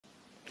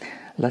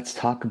Let's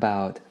talk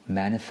about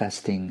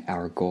manifesting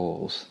our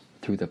goals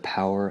through the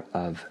power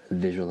of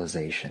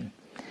visualization.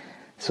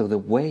 So the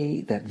way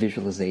that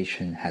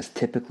visualization has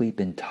typically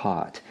been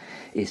taught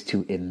is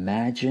to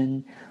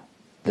imagine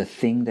the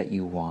thing that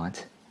you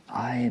want.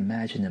 I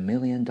imagine $1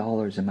 million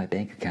in my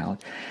bank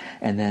account,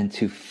 and then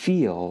to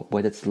feel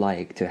what it's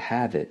like to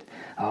have it.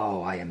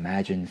 Oh, I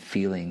imagine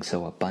feeling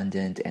so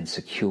abundant and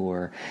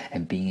secure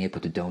and being able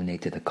to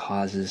donate to the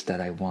causes that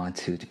I want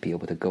to be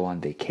able to go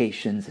on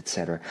vacations,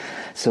 etc.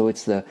 So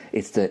it's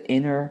the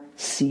inner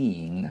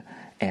seeing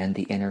and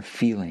the inner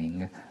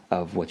feeling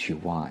of what you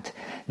want.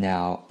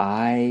 Now,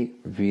 I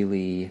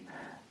really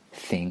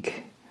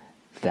think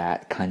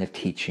that kind of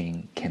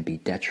teaching can be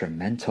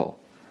detrimental.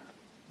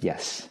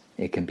 Yes,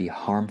 it can be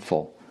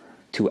harmful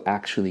to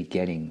actually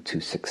getting to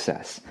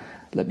success.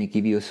 Let me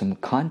give you some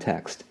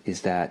context,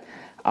 is that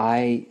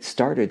I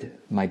started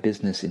my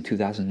business in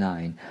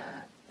 2009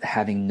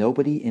 having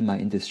nobody in my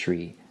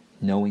industry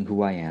knowing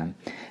who I am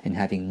and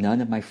having none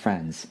of my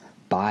friends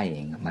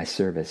buying my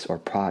service or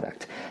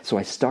product. So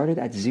I started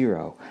at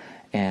zero,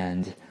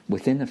 and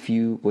within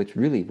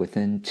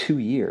 2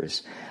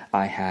 years,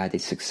 I had a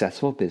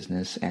successful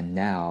business, and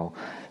now,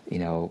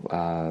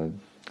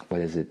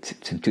 since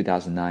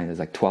 2009, it's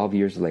like 12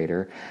 years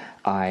later,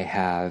 I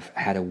have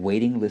had a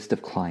waiting list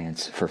of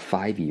clients for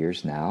 5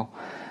 years now.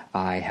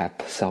 I have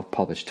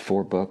self-published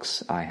 4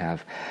 books. I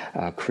have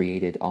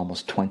created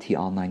almost 20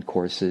 online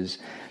courses.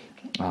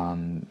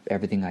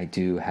 Everything I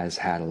do has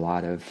had a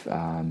lot of,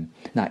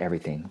 not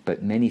everything,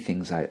 but many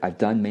things. I've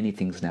done many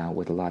things now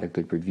with a lot of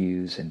good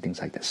reviews and things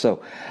like that.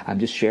 So I'm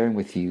just sharing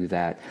with you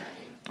that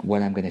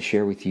what I'm going to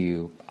share with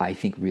you, I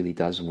think really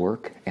does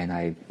work,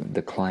 and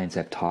the clients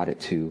I've taught it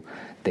to,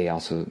 they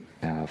also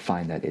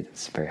find that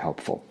it's very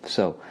helpful.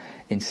 So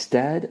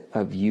instead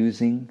of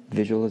using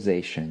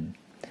visualization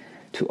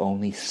to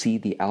only see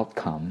the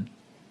outcome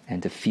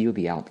and to feel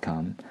the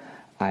outcome,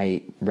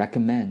 I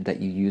recommend that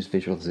you use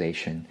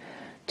visualization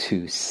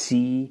to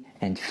see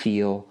and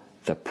feel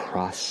the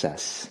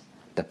process,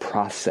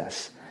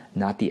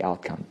 not the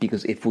outcome.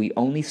 Because if we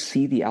only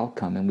see the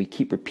outcome and we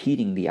keep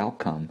repeating the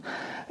outcome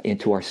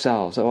into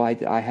ourselves, oh,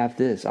 I have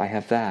this, I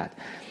have that,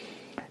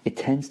 it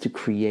tends to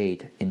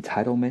create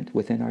entitlement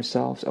within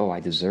ourselves. Oh, I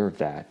deserve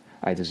that.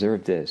 I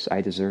deserve this.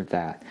 I deserve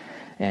that.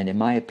 And in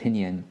my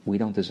opinion, we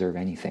don't deserve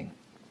anything.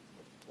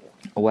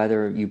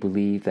 Whether you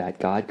believe that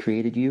God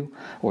created you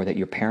or that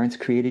your parents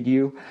created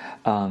you,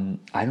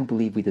 I don't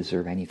believe we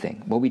deserve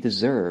anything. What we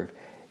deserve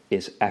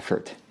is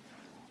effort.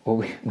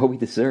 What we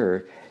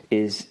deserve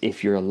is,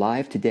 if you're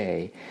alive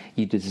today,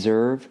 you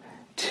deserve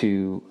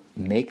to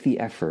make the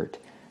effort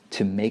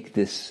to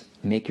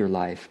make your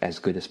life as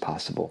good as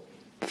possible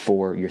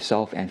for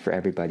yourself and for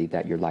everybody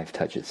that your life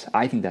touches.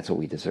 I think that's what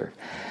we deserve.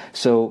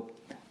 So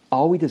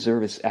all we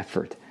deserve is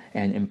effort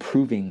and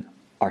improving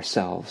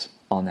ourselves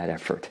on that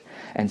effort.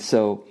 And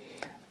so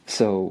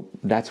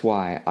that's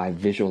why I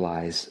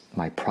visualize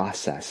my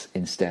process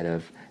instead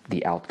of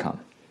the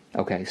outcome.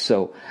 Okay,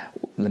 so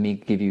let me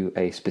give you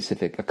a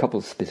couple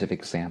of specific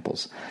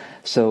examples.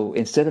 So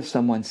instead of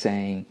someone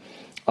saying,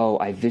 oh,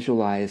 I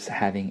visualize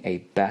having a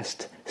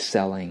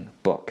best-selling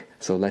book.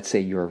 So let's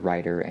say you're a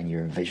writer and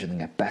you're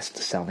envisioning a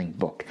best-selling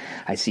book.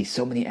 I see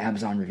so many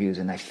Amazon reviews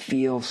and I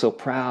feel so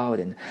proud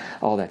and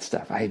all that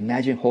stuff. I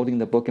imagine holding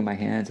the book in my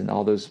hands and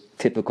all those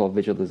typical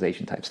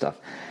visualization type stuff.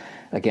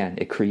 Again,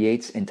 it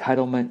creates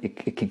entitlement.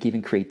 It can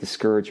even create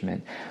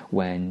discouragement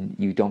when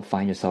you don't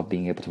find yourself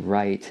being able to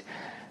write.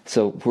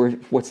 So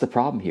what's the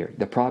problem here?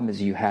 The problem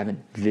is you haven't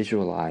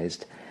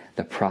visualized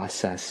the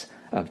process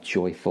of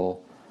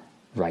joyful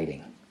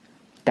writing.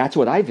 That's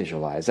what I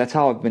visualize. That's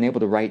how I've been able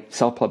to write,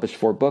 self-publish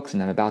 4 books,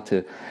 and I'm about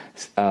to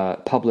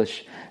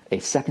publish a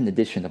second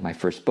edition of my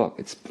first book.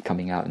 It's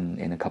coming out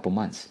in a couple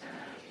months,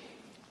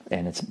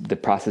 and the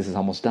process is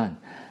almost done.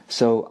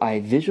 So I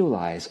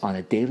visualize on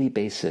a daily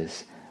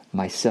basis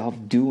myself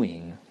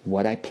doing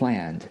what I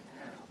planned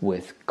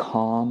with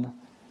calm,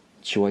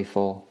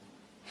 joyful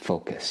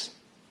focus.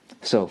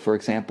 So, for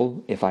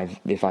example, if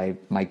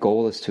my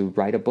goal is to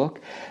write a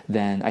book,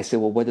 then I say,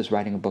 well, what does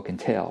writing a book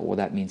entail? Well,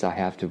 that means I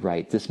have to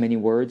write this many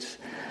words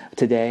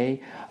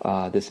today.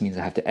 This means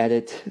I have to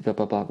edit, blah,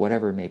 blah, blah,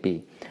 whatever it may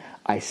be.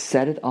 I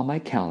set it on my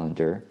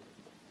calendar.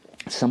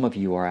 Some of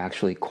you are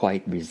actually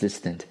quite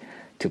resistant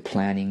to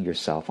planning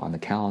yourself on the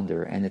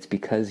calendar, and it's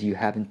because you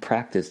haven't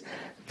practiced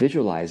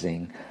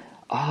visualizing.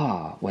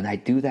 When I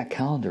do that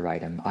calendar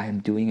item, I am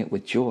doing it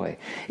with joy.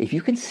 If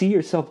you can see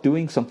yourself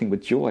doing something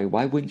with joy,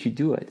 why wouldn't you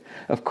do it?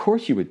 Of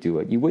course you would do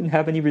it. You wouldn't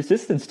have any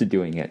resistance to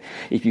doing it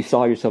if you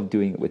saw yourself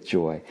doing it with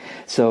joy.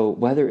 So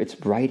whether it's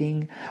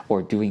writing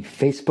or doing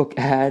Facebook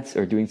ads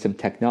or doing some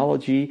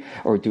technology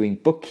or doing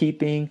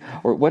bookkeeping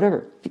or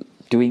whatever,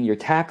 doing your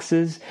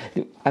taxes,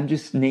 I'm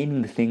just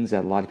naming the things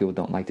that a lot of people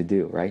don't like to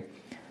do, right?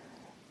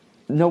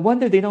 No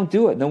wonder they don't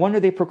do it. No wonder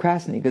they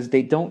procrastinate, because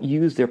they don't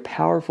use their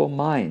powerful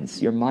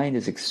minds. Your mind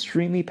is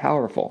extremely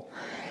powerful.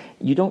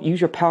 You don't use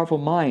your powerful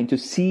mind to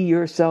see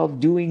yourself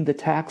doing the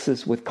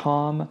taxes with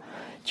calm,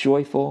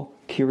 joyful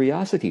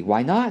curiosity.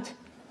 Why not?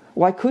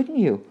 Why couldn't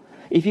you?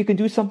 If you can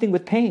do something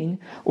with pain,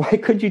 why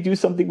couldn't you do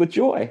something with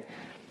joy?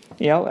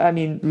 I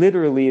mean,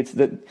 literally, it's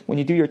that when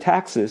you do your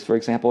taxes, for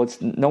example,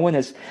 it's no one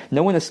is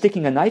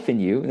sticking a knife in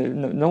you.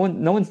 No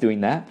one's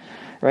doing that,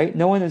 right?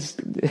 No one is,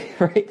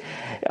 right?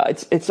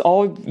 It's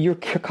all, you're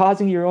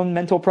causing your own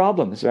mental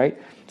problems,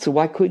 right? So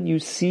why couldn't you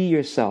see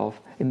yourself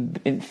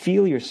and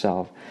feel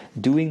yourself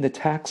doing the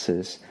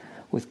taxes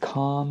with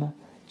calm,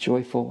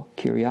 joyful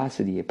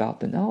curiosity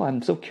about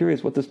I'm so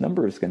curious what this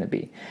number is going to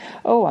be.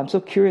 Oh, I'm so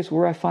curious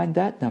where I find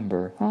that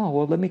number. Oh,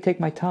 well, let me take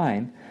my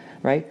time,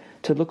 right,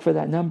 to look for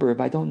that number. If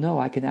I don't know,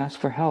 I can ask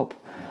for help.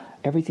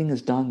 Everything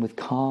is done with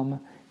calm,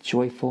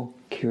 joyful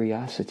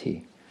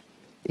curiosity.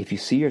 If you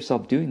see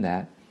yourself doing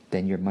that,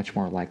 then you're much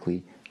more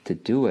likely to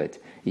do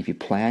it. If you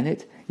plan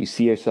it, you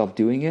see yourself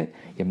doing it,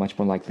 you're much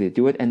more likely to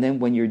do it. And then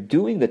when you're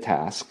doing the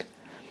task,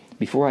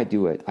 before I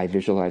do it, I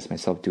visualize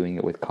myself doing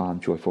it with calm,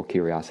 joyful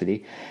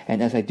curiosity.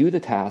 And as I do the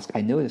task,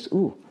 I notice,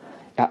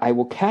 I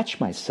will catch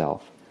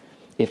myself.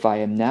 If I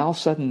am now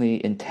suddenly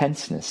in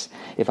tenseness,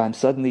 if I'm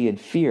suddenly in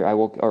fear,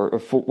 or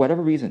for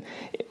whatever reason,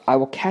 I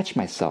will catch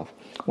myself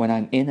when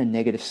I'm in a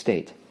negative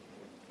state.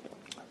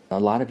 A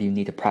lot of you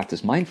need to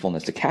practice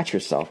mindfulness to catch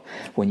yourself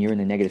when you're in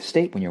a negative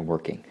state when you're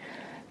working.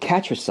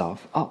 Catch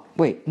yourself. Oh,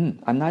 wait,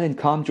 I'm not in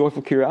calm,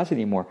 joyful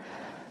curiosity anymore.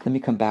 Let me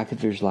come back to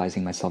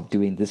visualizing myself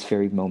doing this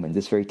very moment,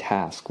 this very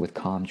task with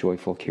calm,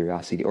 joyful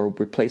curiosity, or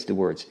replace the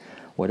words,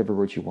 whatever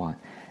words you want,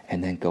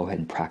 and then go ahead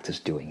and practice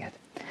doing it.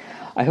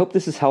 I hope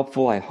this is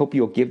helpful. I hope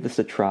you'll give this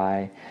a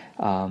try.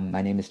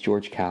 My name is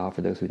George Kao.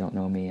 For those who don't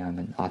know me, I'm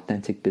an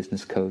authentic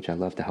business coach. I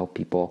love to help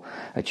people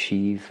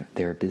achieve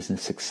their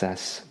business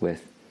success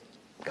with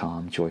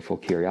calm, joyful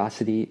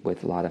curiosity,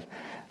 with a lot of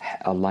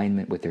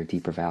alignment with their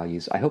deeper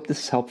values. I hope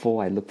this is helpful.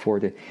 I look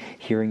forward to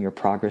hearing your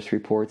progress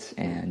reports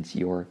and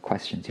your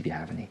questions if you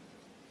have any.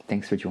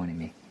 Thanks for joining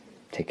me.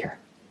 Take care.